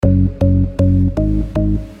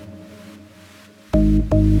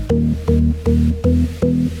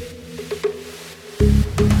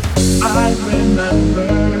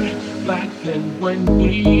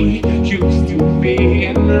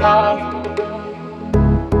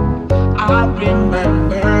I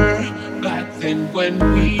remember back then when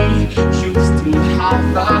we used to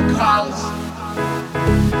have the calls.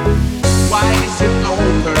 Why is it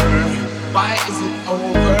over? Why is it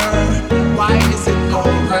over? Why is it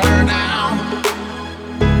over now?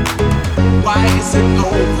 Why is it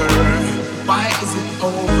over? Why is it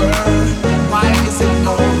over? Why is it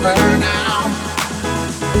over now?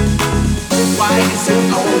 Why is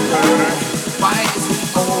it over? Why is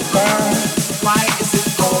it over? Why is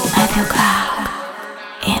it over? Matthew Clark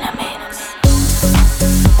in a minute.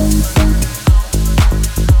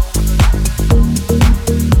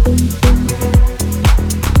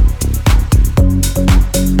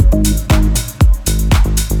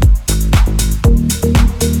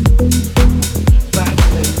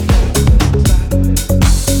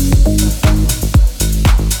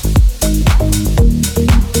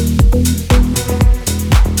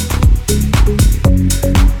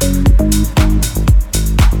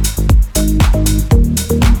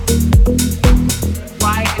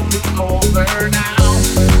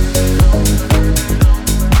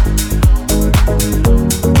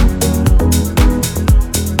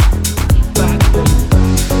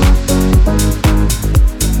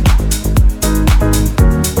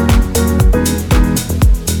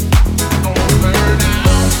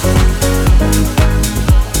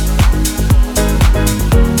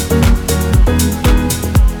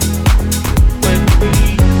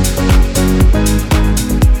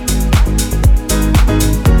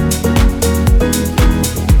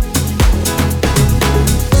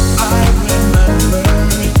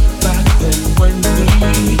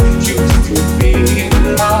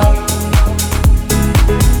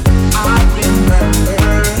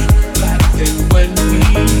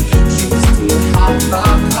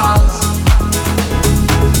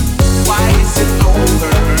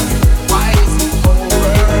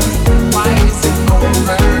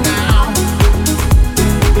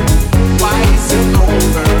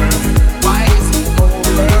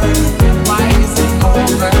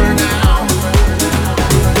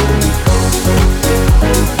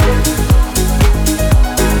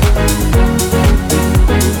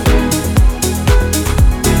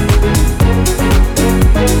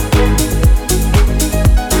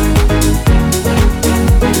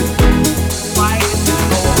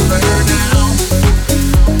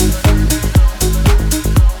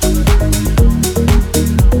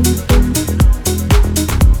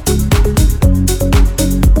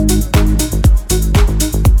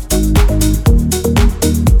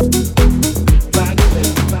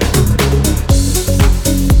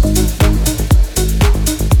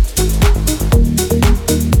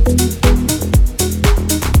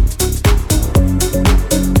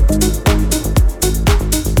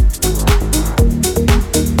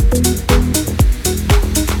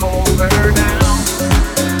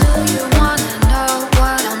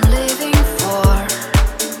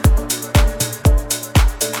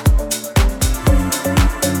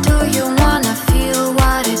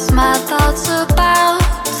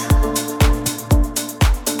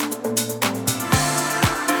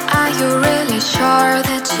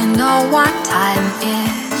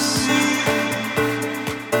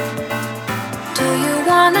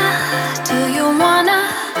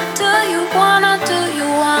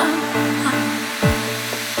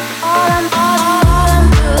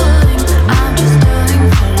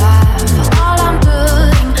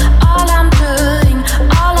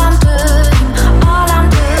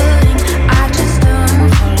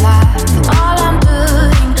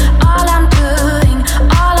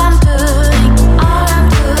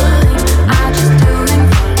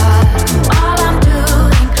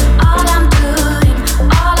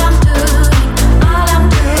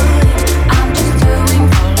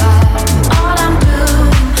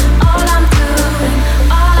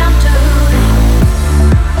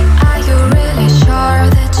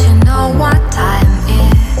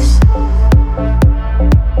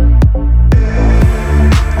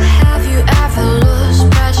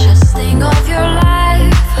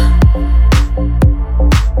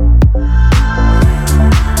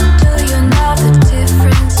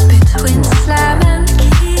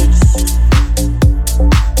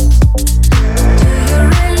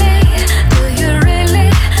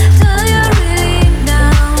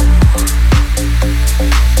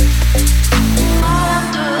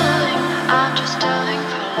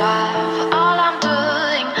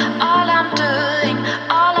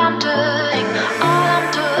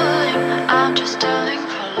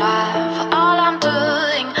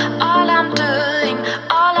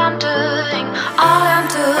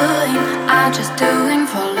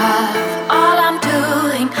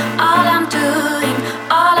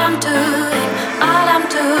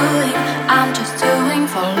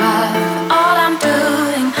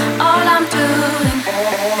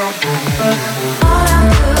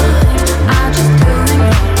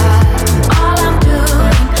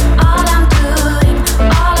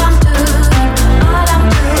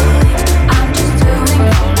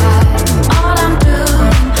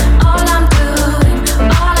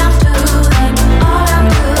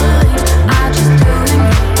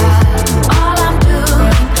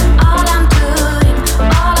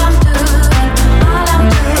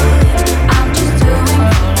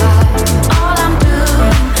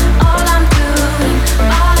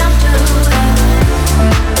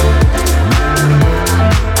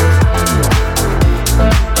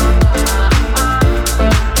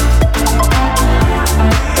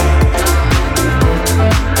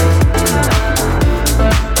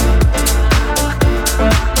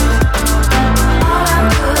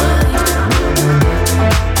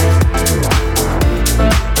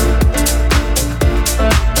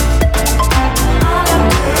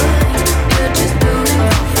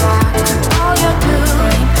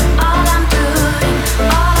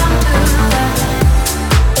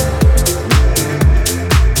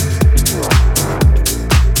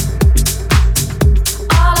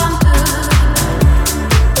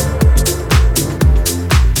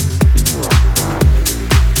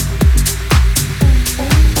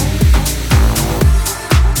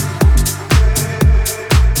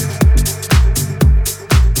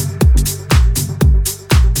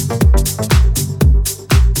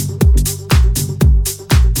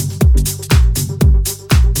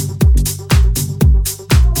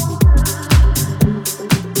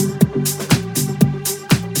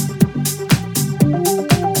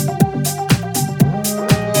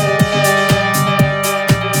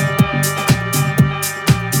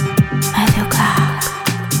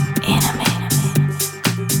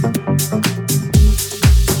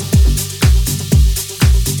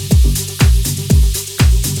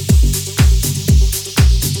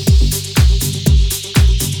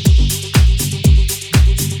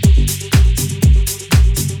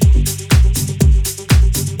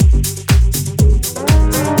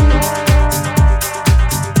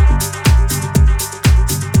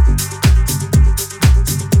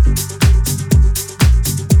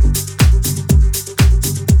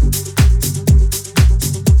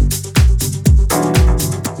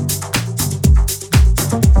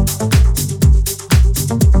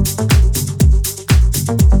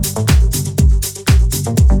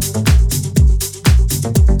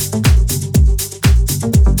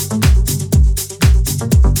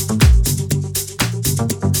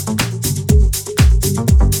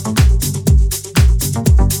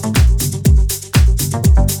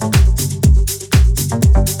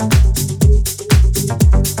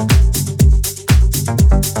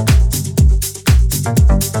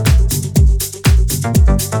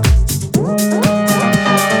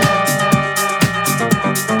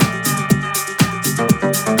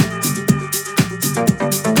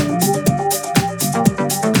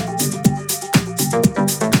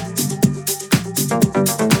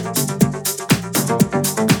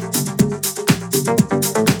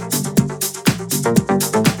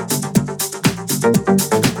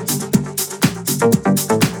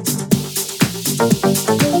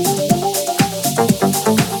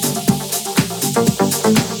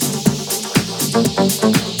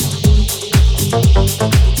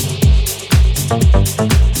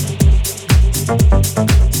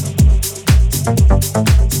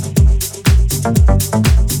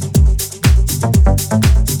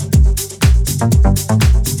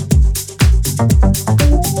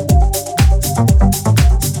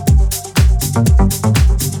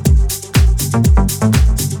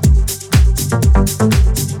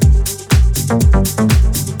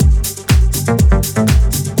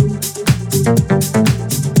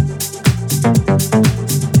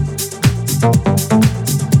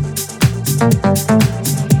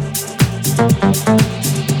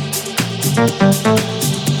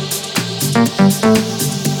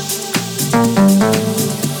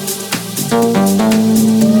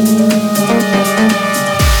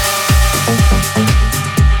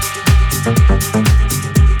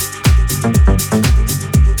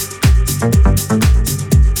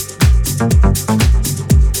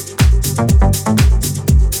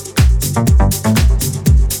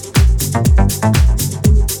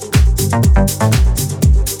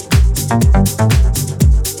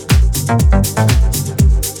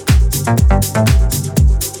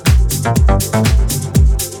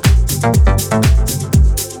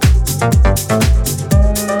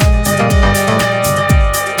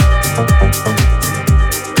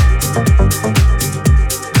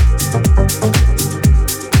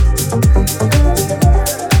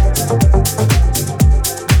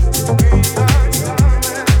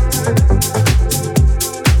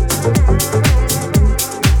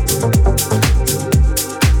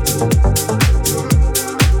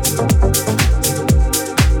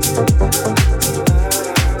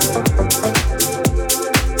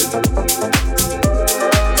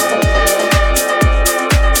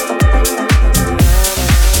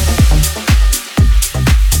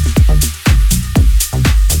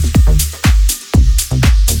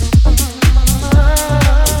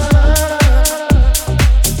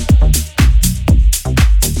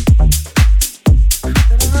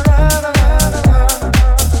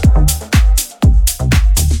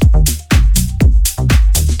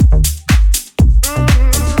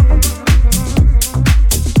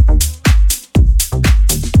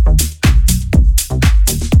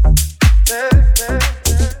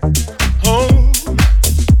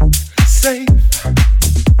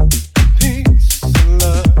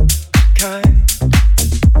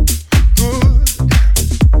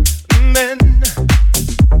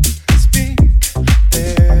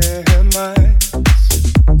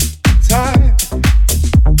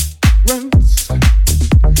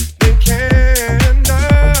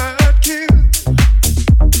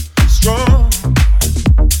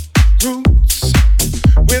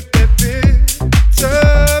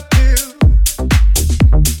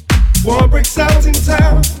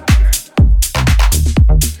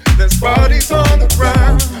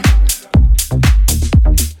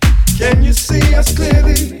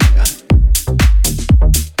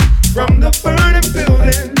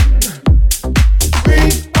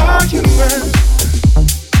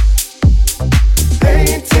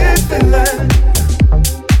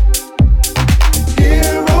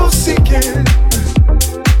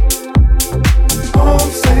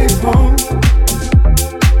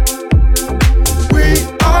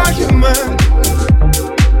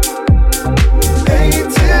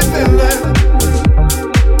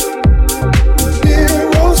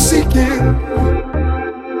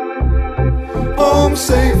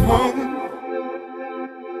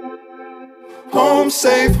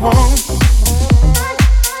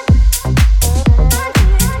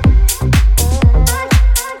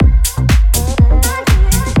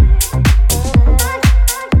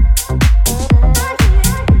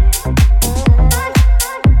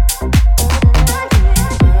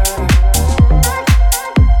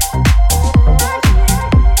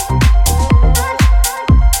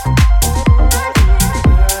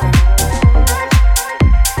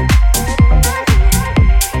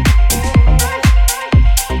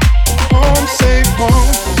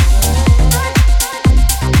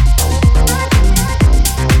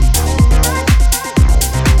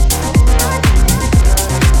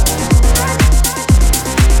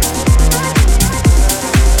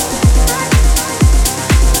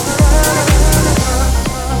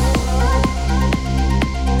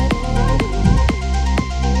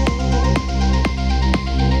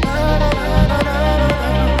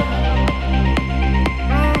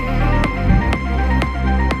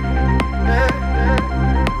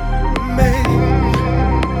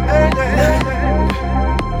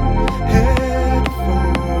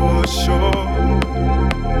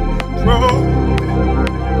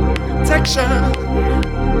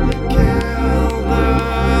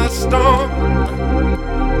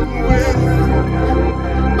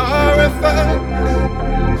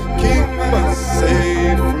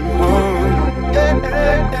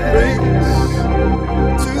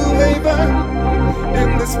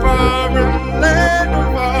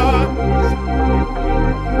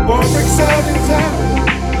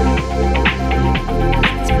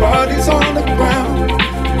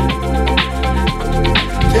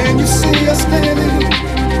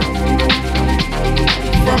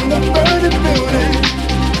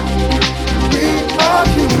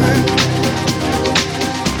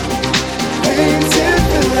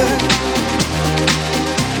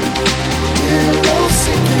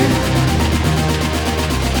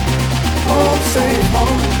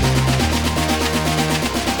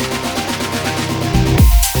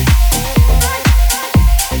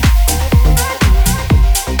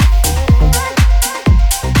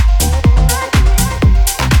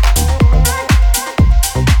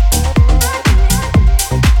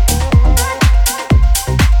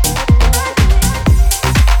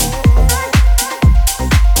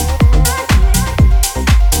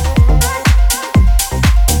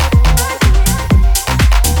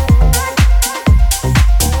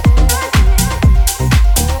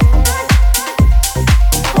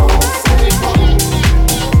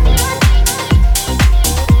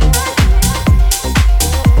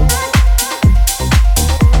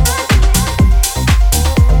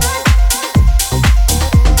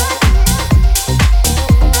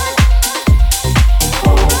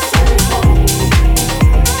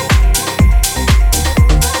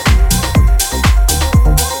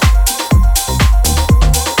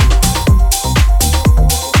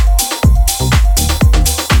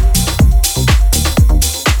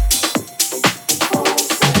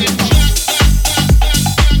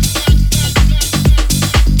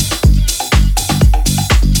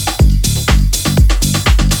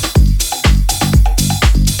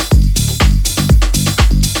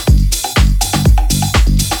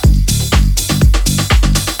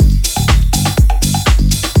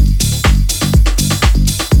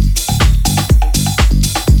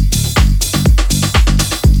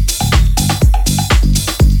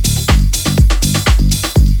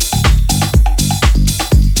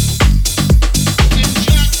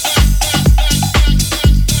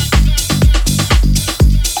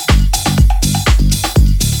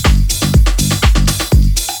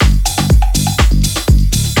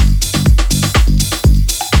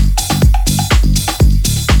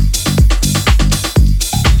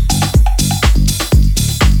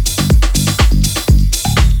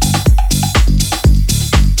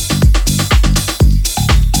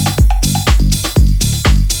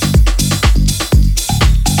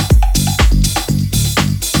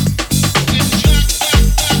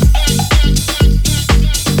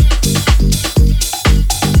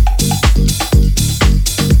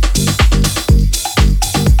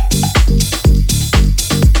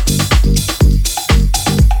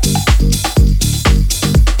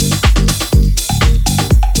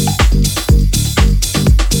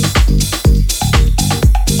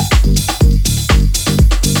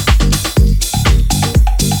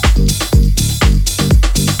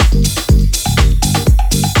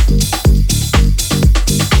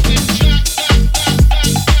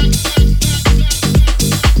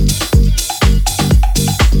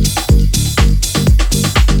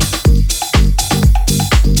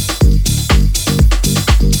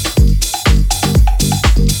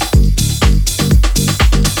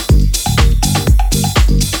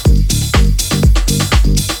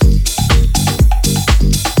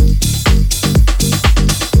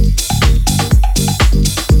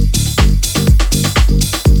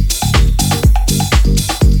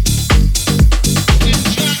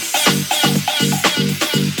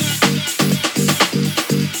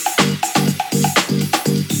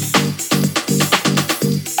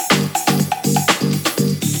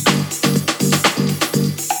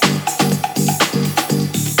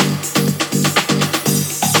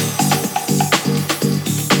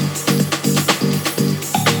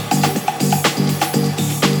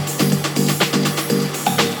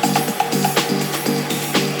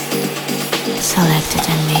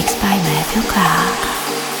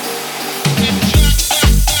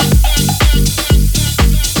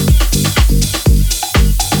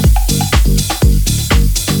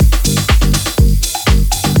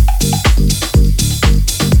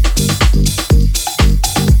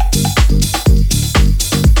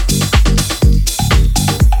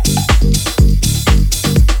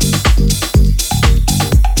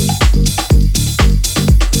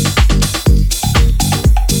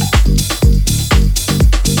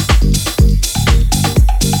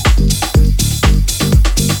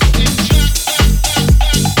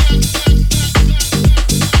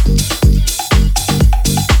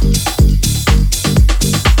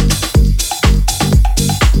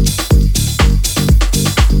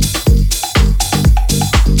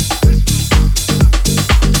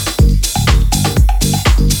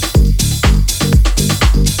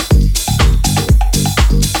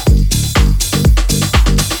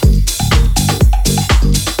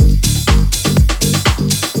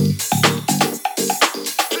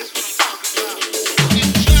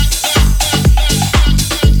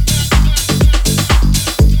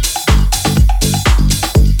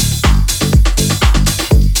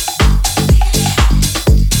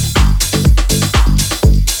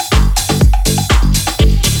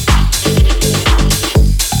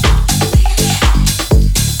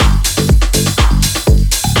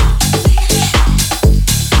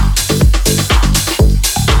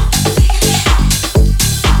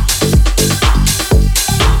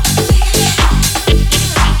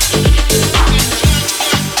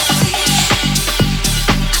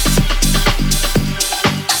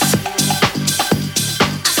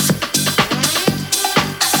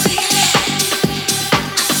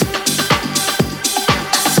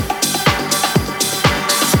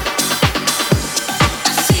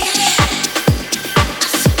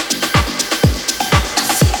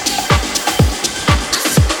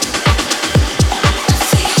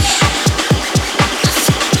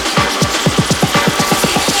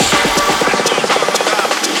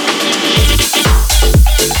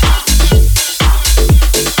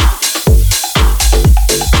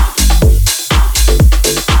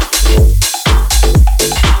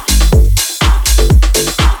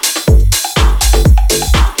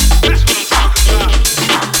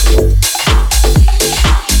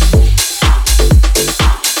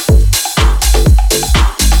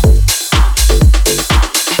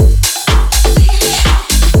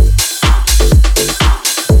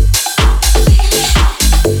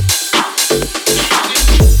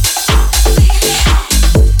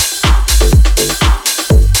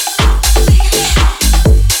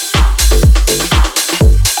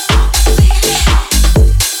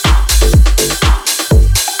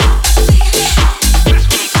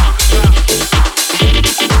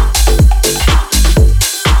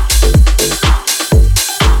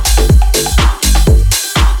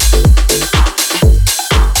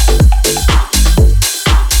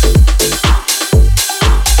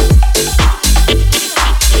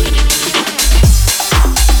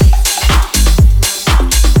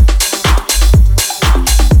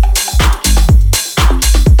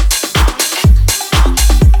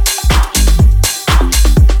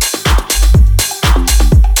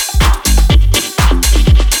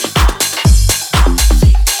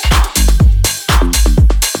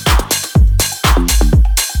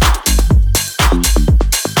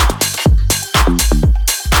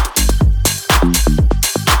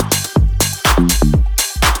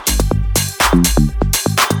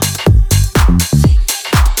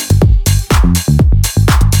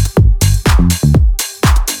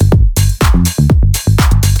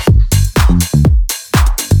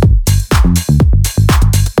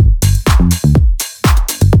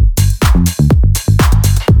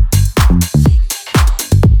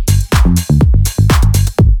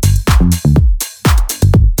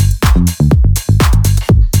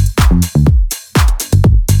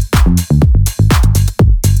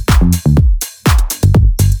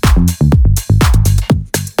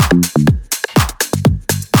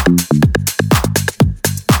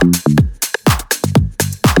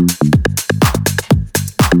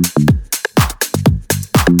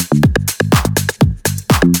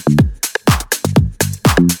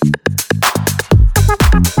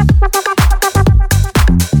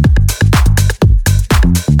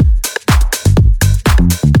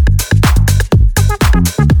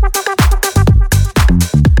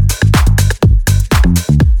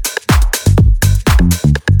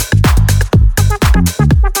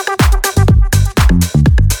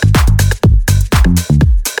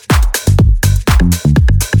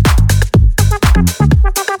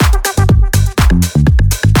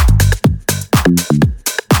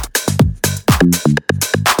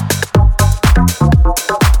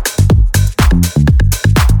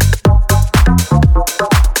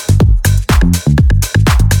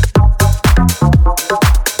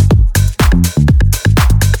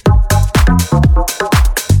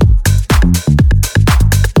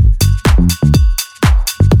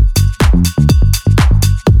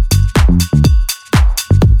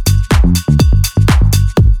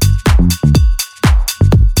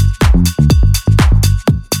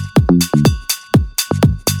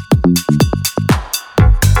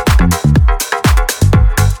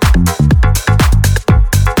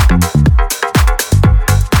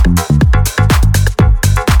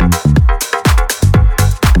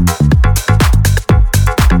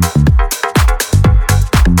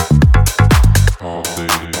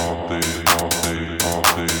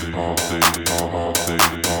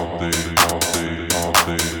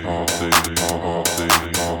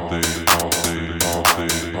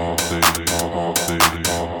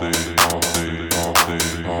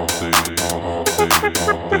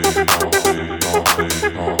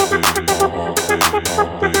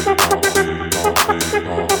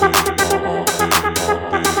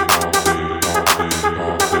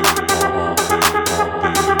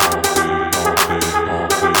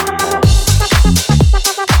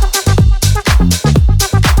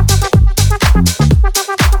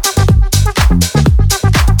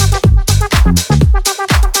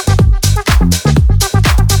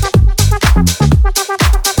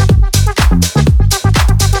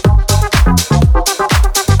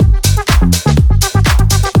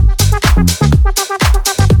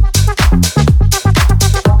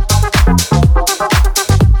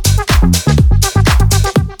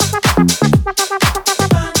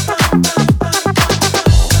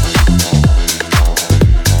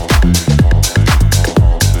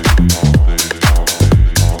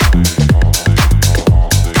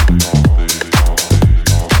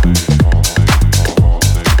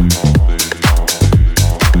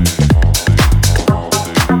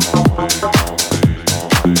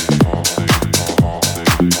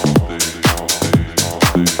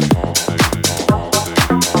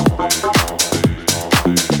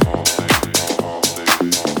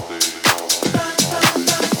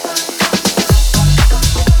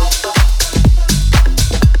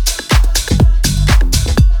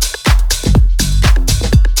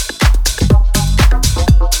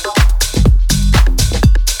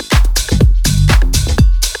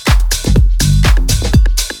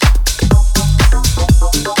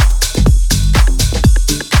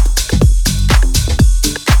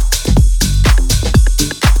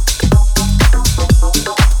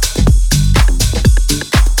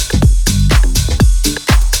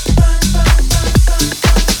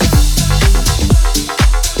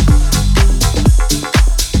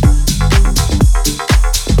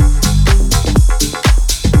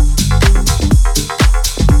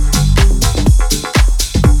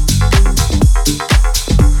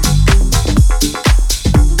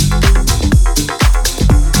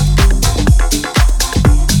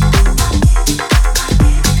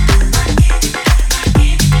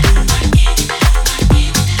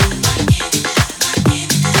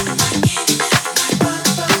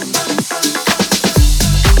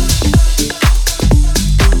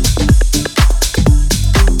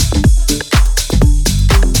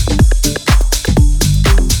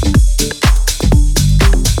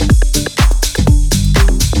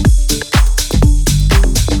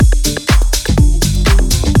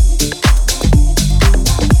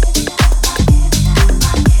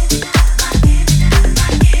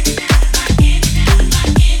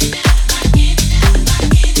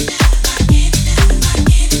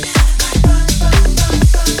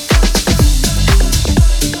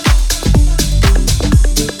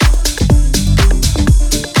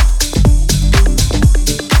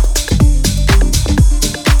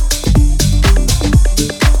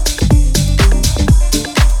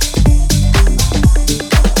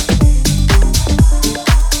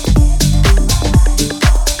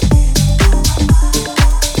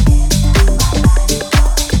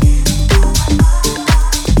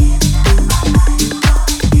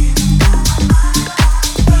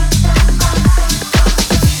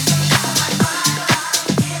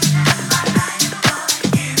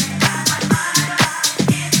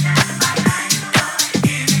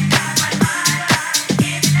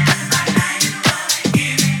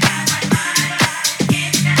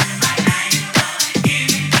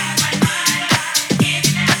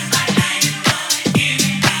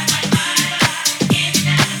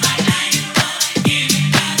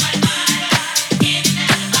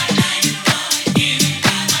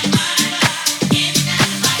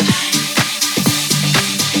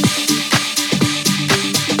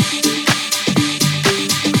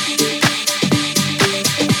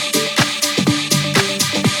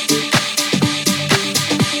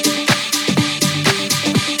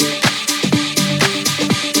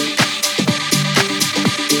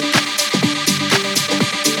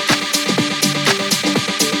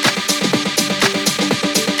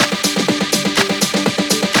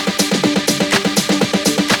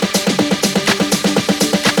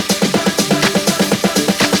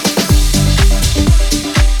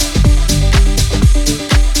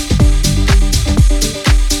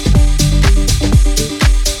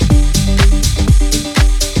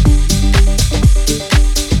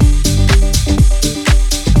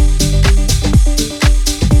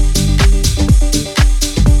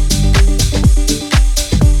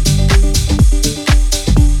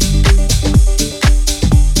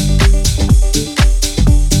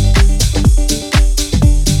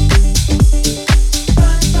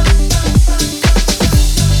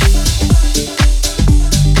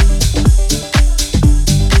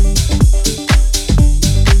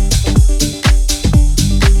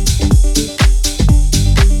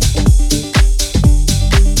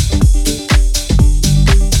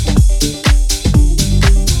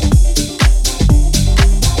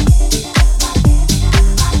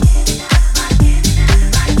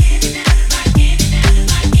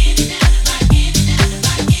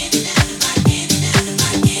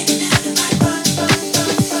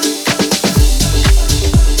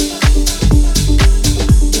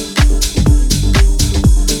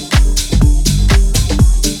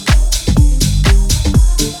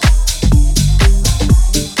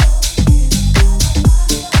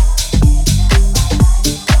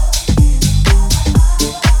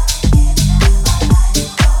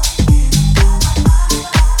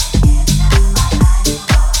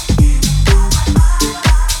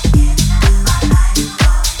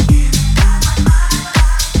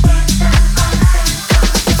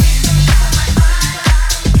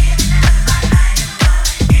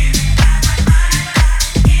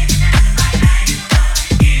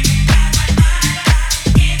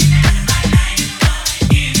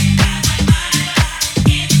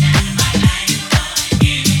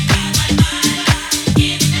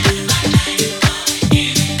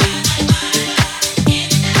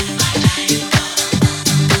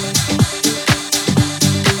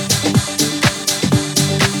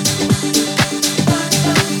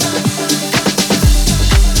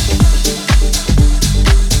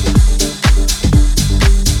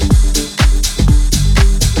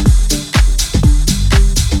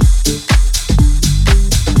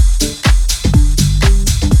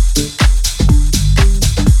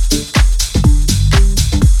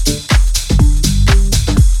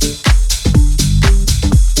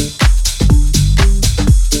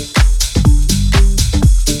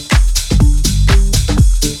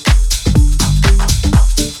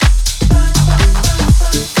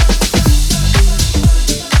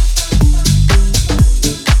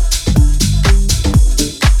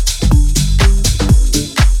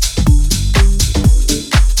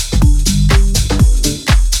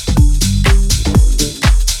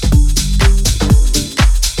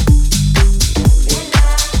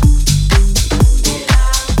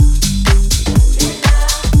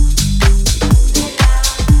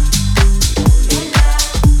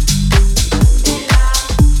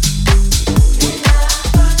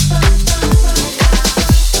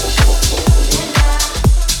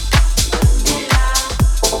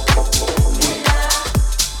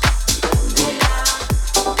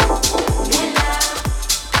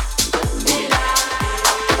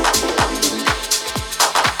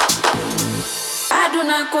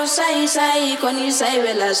 ko sai sai koni sai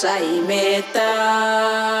vela sai meta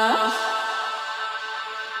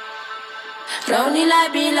Rauni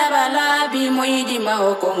labi laba labi moidi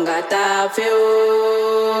mahokongata feo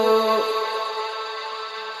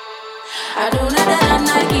Aduna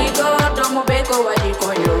dana gigo tomo beko wadi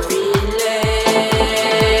konyo file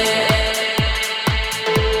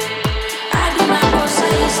Aduna ko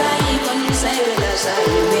sai sai koni sai vela sai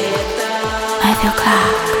meta I feel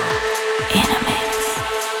cloud in a mix.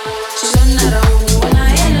 Si sonna rauni wana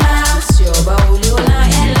ella si oba uli wana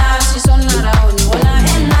ella si sonna rauni wana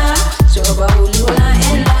ella si oba uli wana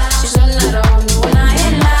ella si sonna rauni wana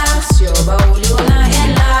ella si oba uli wana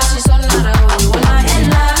ella si sonna rauni wana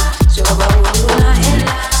ella si oba uli wana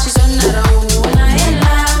ella si sonna rauni wana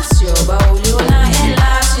ella si oba uli wana ella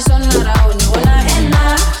si sonna rauni wana ella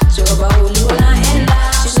si oba uli wana ella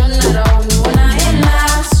si sonna rauni wana ella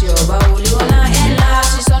si oba uli wana ella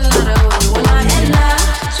si sonna rauni wana ella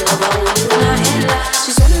si oba uli wana ella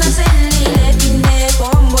si sonna selli le pinne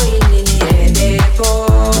combo inni ni redeco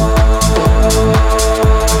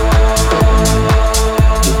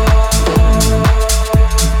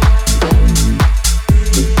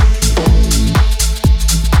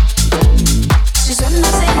Si sonna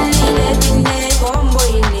selli le pinne combo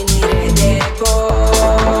inni ni redeco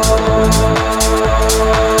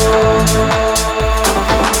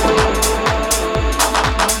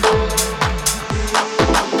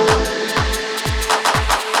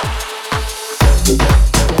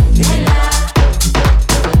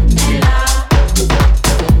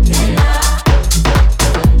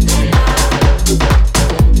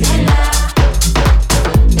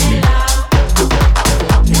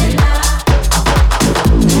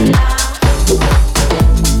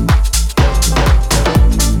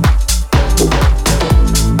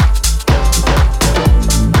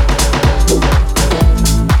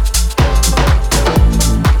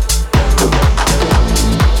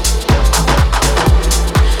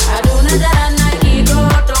Aduna dana gigo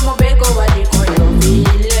tomo beko wadi konyo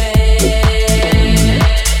file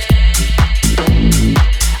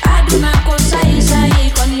Aduna ko sai sai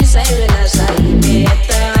koni sai vela sai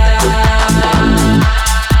meta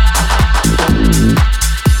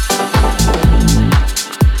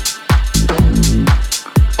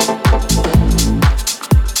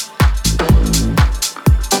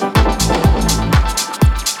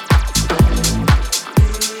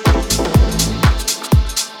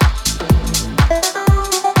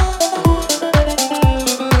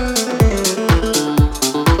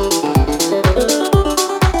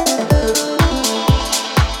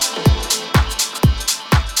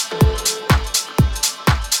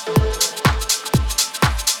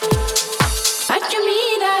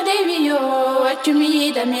Achumida devi yo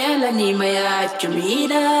achumida miela ni maya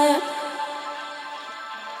achumida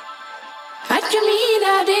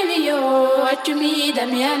Achumida devi yo achumida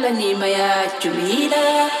miela ni maya achumida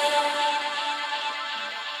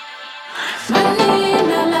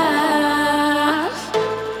Manina la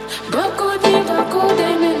Boko de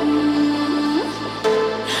men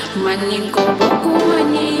Manin ko boku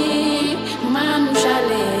mani Man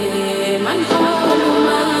shale man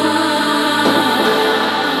holuma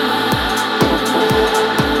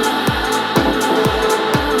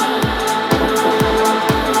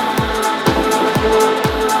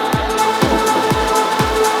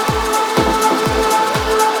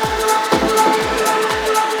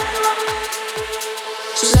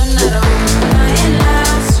Si sonna rauni wana ella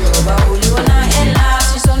si oba uli wana ella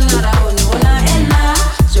si sonna rauni wana ella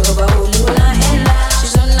si oba uli wana ella si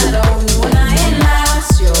sonna rauni wana ella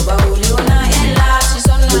si oba uli wana ella si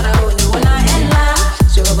sonna rauni wana ella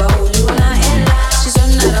si oba uli wana ella si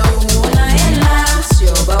sonna rauni wana ella si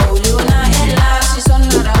oba uli wana ella si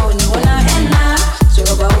sonna rauni wana ella si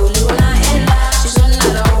oba uli wana ella si sonna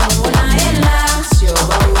rauni wana ella si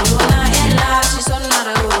oba uli wana ella si sonna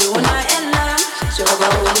rauni wana ella si oba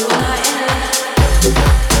uli wana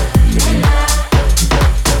ella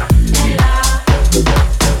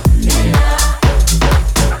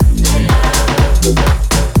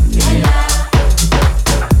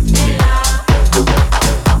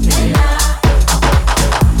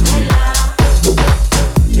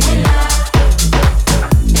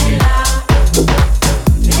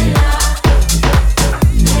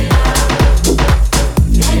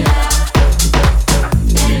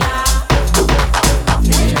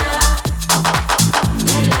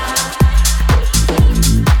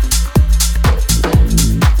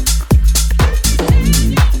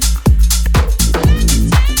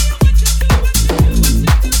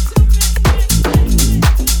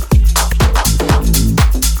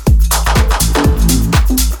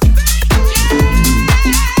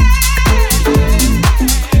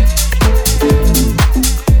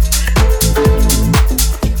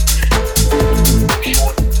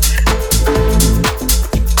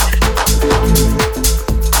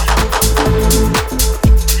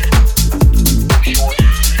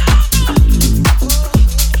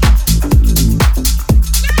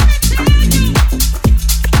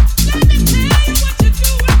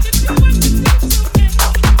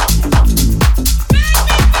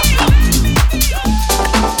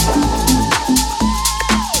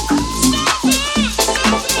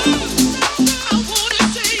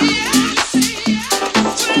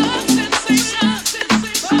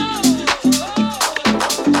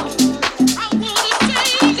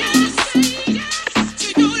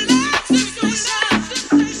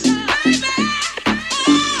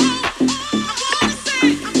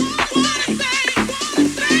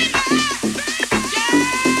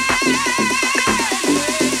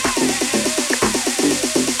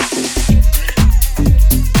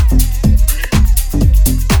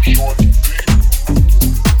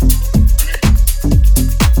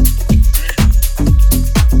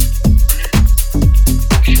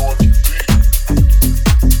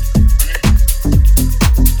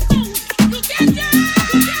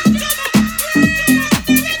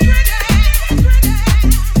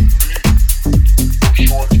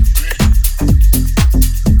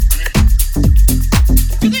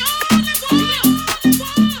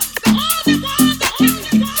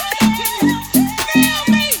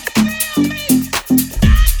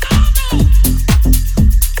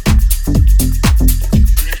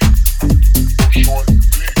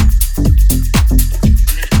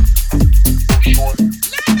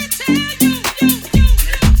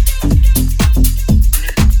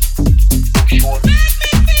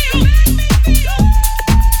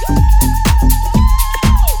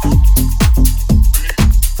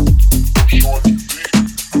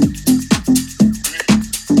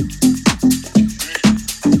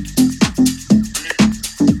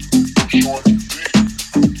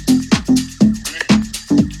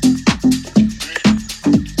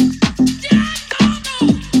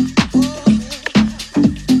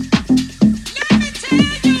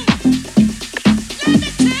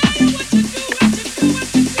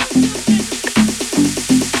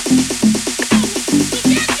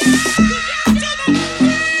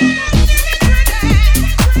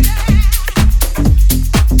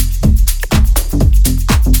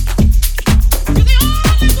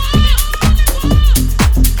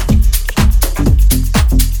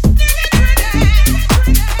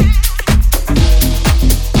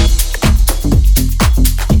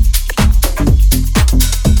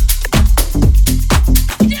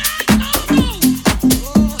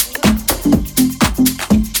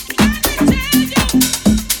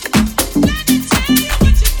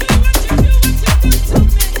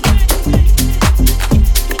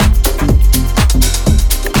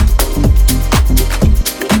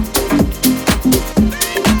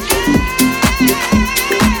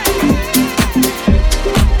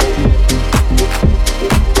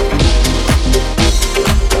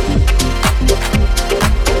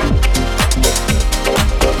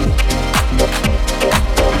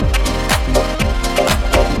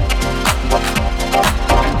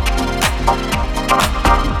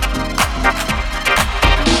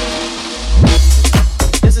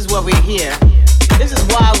here. This is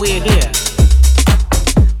why we're here.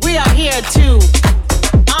 We are here to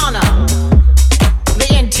honor the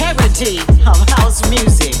integrity of house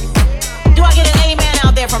music. Do I get an amen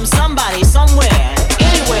out there from somebody, somewhere,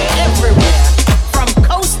 anywhere, everywhere, from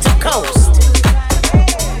coast to coast,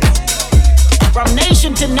 from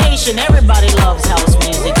nation to nation? Everybody loves house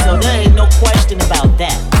music, so there ain't no question about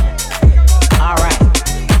that. All right.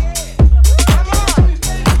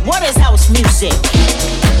 What is house music?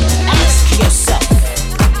 Ask yourself.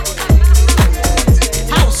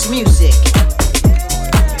 House music.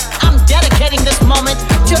 I'm dedicating this moment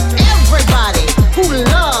to everybody who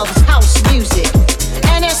loves house music,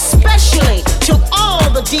 and especially to all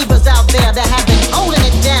the divas out there that have been holding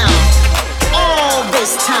it down all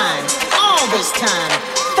this time. All this time.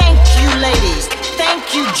 Thank you, ladies.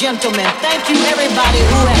 Thank you, gentlemen. Thank you, everybody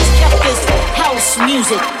who has kept this house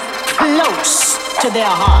music close to their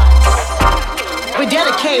hearts. We're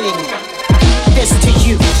dedicating this to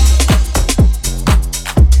you.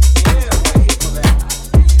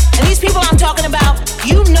 And these people I'm talking about,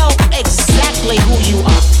 you know exactly who you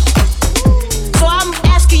are. So I'm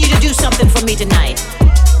asking you to do something for me tonight.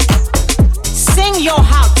 Sing your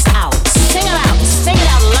hearts out. Sing it out. Sing it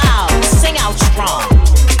out loud. Sing out strong.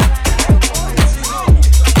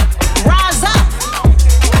 Rise up.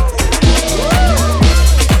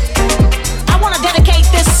 I want to dedicate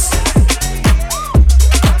this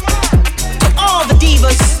to all the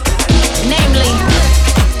divas, namely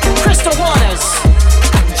Crystal Waters,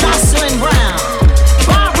 Jocelyn Brown,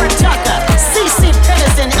 Barbara Tucker, CeCe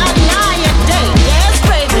Peterson, Anaya Day, yes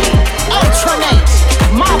baby, Ultranate,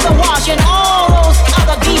 Martha Wash, and all those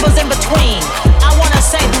other divas in between. I want to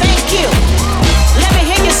say thank you. Let me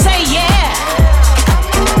hear you say yeah.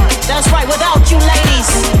 That's right, without you ladies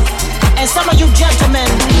and some of you gentlemen,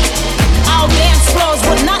 our dance floors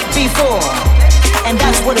would not be full. And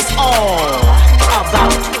that's what it's all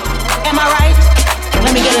about. Am I right?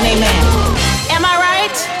 Let me get an amen. Am I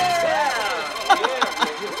right?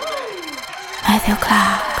 Matthew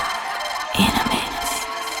Clark in a mix.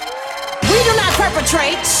 We do not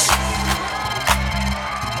perpetrate.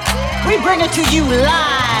 We bring it to you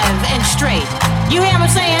live and straight. You hear what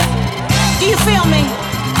I'm saying? Do you feel me?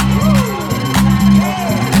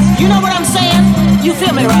 You know what I'm saying? You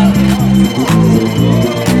feel me, right?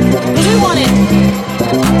 Cause we want it.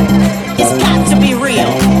 It's got to be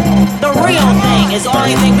real. The real thing is the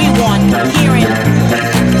only thing we want. Hearing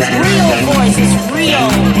real voices, real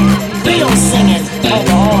singing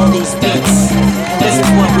over all these beats. And this is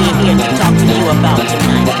what we're here to talk to you about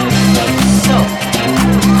tonight. So,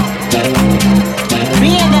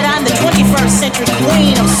 being that I'm the 21st century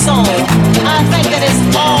queen of soul, I think that it's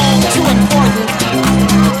all too important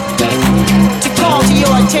to call to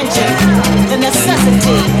your attention the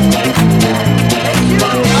necessity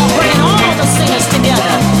of bringing all the singers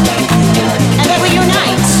together, and that we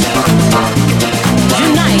unite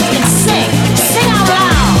and sing out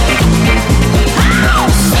loud,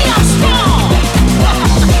 sing out strong,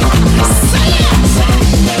 sing it,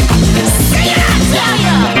 I tell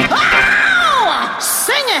ya,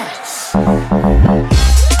 sing it.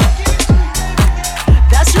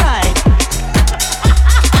 That's right.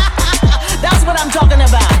 That's what I'm talking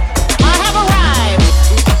about. I have arrived,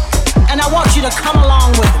 and I want you to come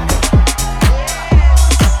along with me.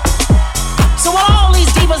 So while all these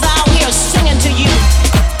divas out here singing to you,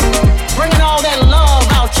 bringing all that love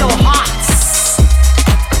out your hearts,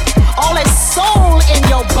 all that soul in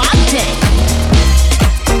your body,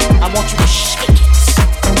 I want you to shake it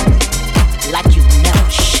like you never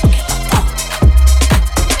shook it before,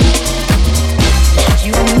 like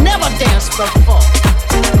you never danced before.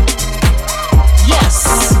 Yes,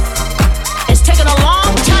 it's taken a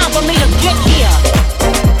long time for me to get here.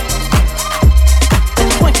 The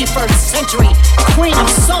 21st century queen of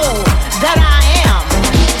soul that I am.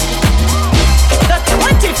 The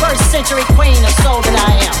 21st century queen of soul that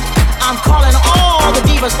I am. I'm calling all the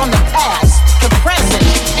divas from the past, the present,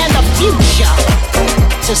 and the future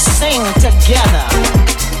to sing together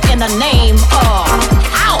in the name of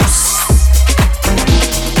house.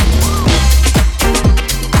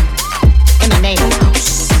 In the name of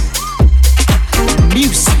house.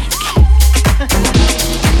 Music.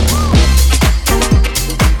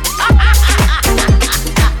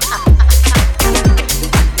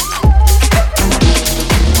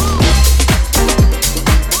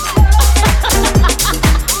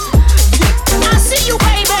 I see you,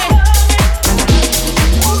 baby.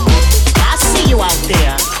 I see you out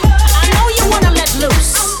there. I know you wanna let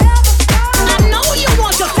loose.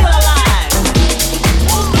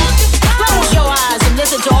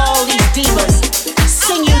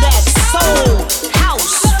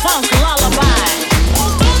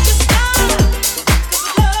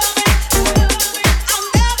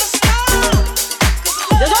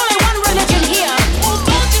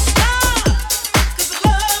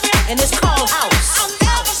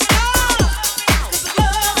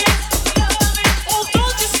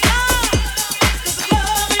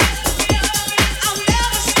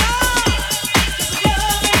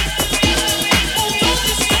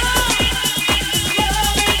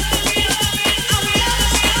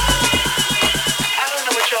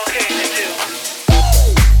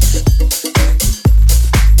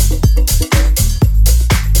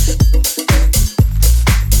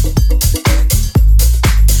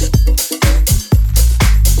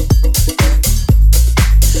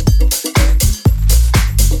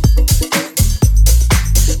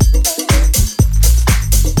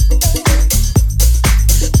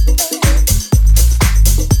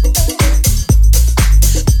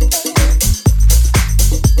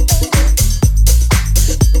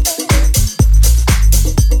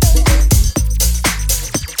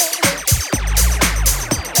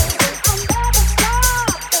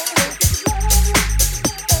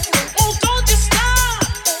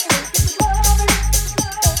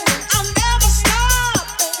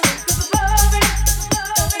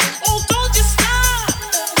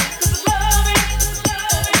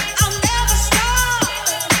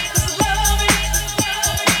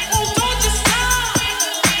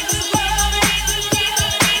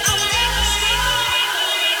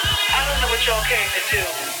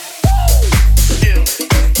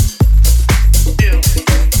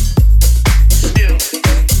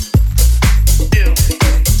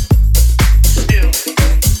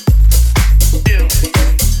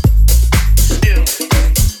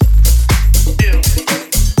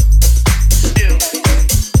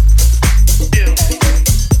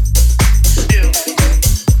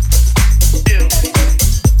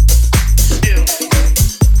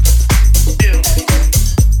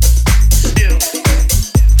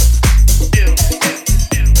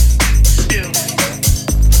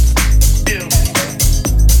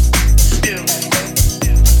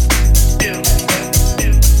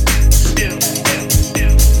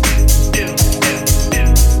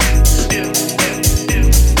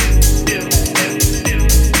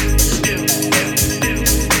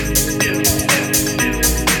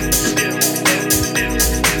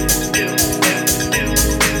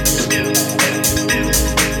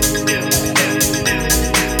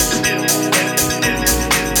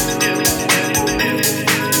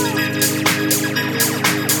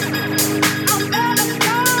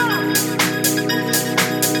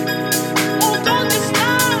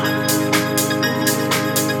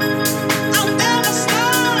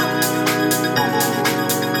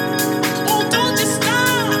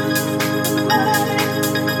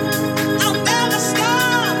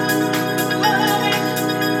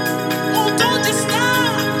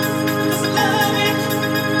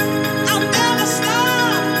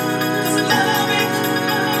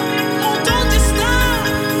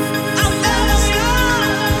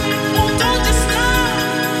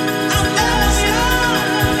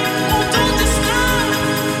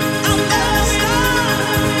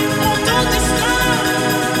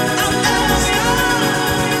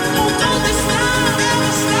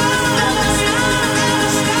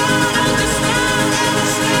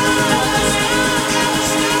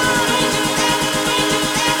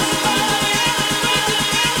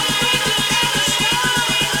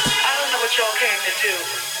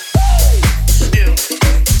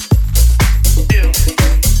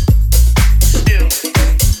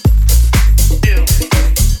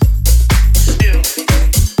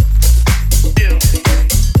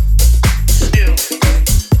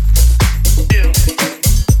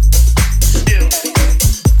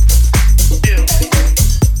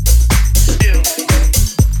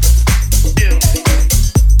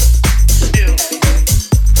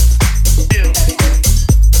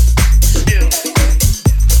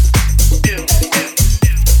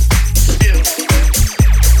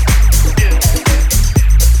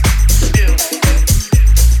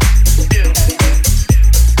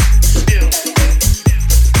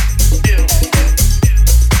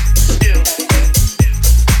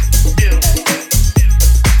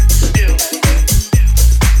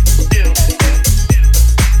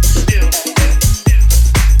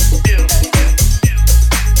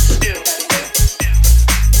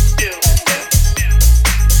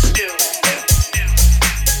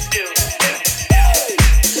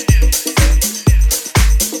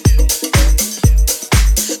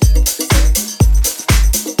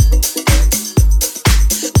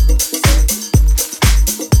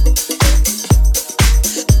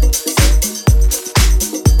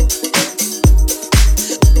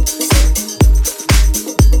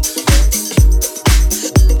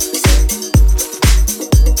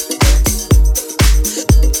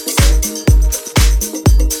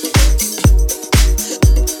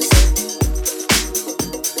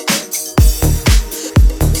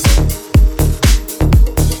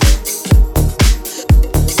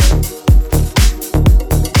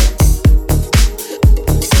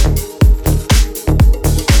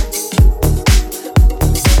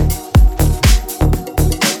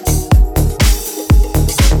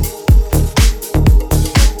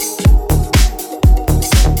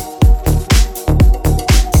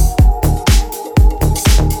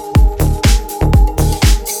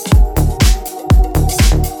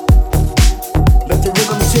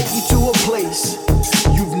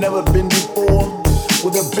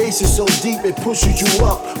 pushes you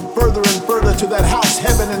up further and further to that house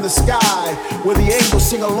heaven in the sky, where the angels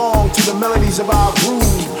sing along to the melodies of our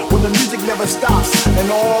groove, when the music never stops and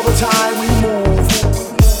all the time we move.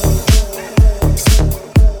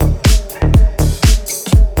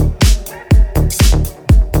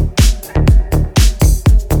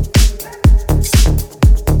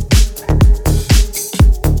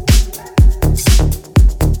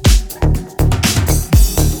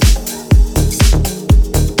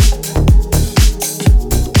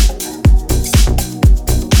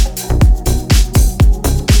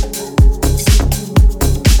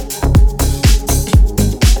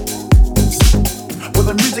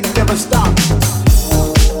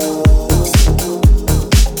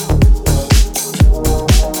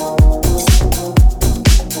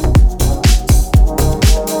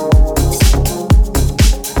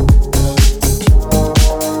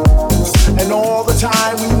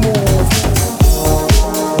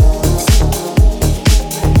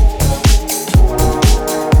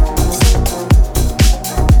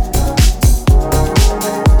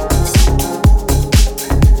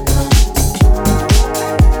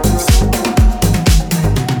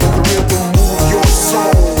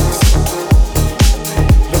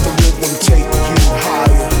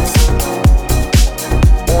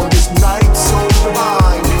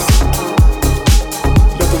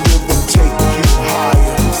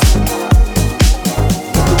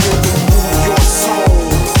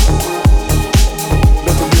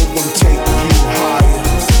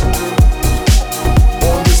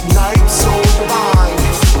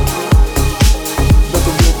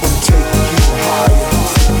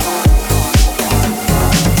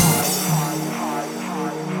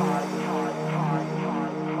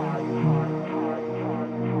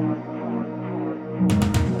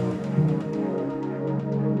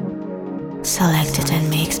 Selected and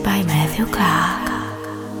mixed by Matthew Clark.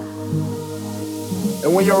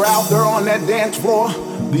 And when you're out there on that dance floor,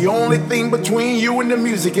 the only thing between you and the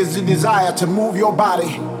music is the desire to move your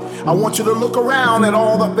body. I want you to look around at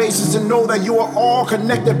all the faces and know that you are all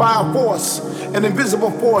connected by a force, an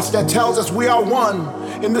invisible force that tells us we are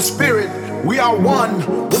one in the spirit. We are one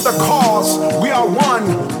with the cause. We are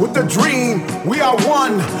one with the dream. We are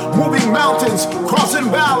one, moving mountains, crossing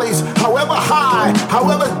valleys, however high,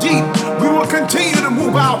 however deep. We will continue to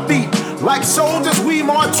move our feet. Like soldiers we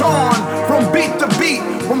march on, from beat to beat,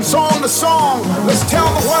 from song to song. Let's tell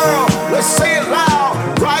the world, let's say it loud.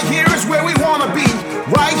 Right here is where we wanna be.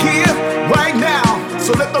 Right here, right now.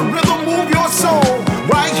 So let the rhythm move your soul.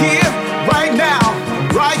 Right here, right now.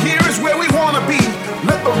 Right here is where we wanna be.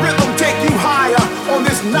 Let the rhythm take you higher on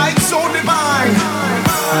this night so divine.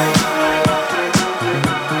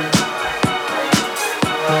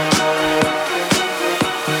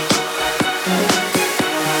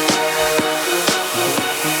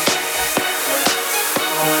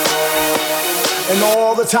 And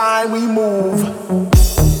all the time we move.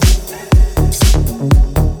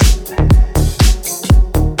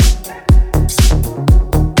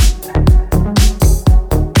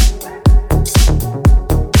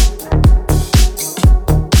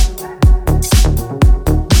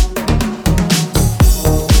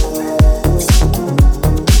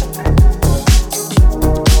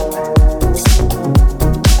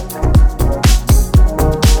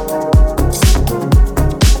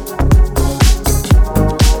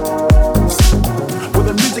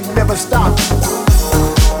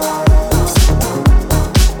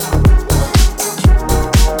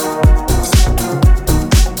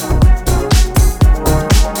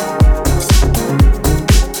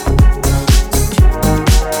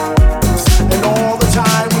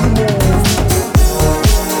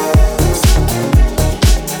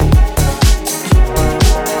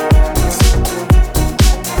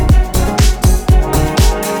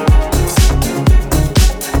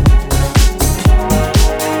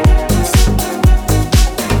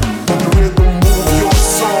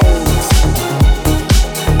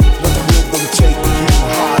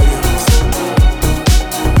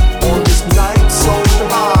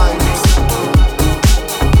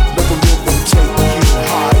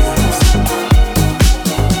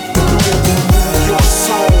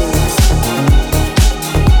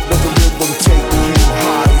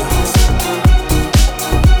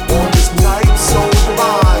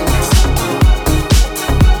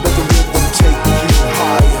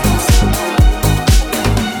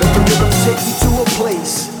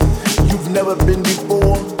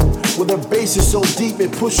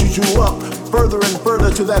 Pushes you up further and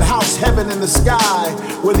further to that house heaven in the sky,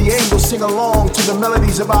 where the angels sing along to the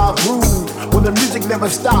melodies of our groove, when the music never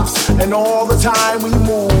stops and all the time we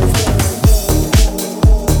move.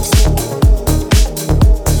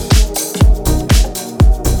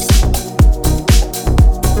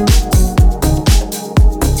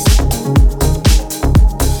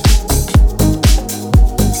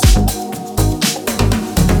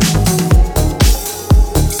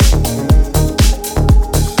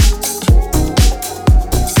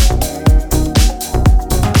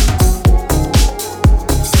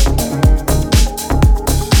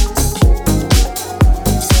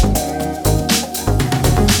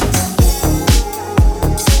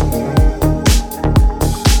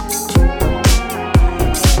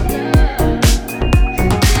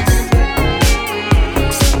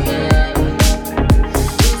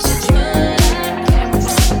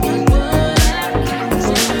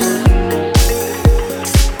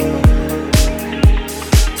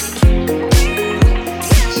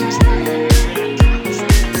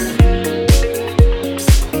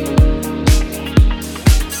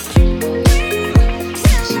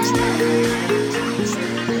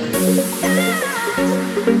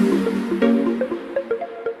 Real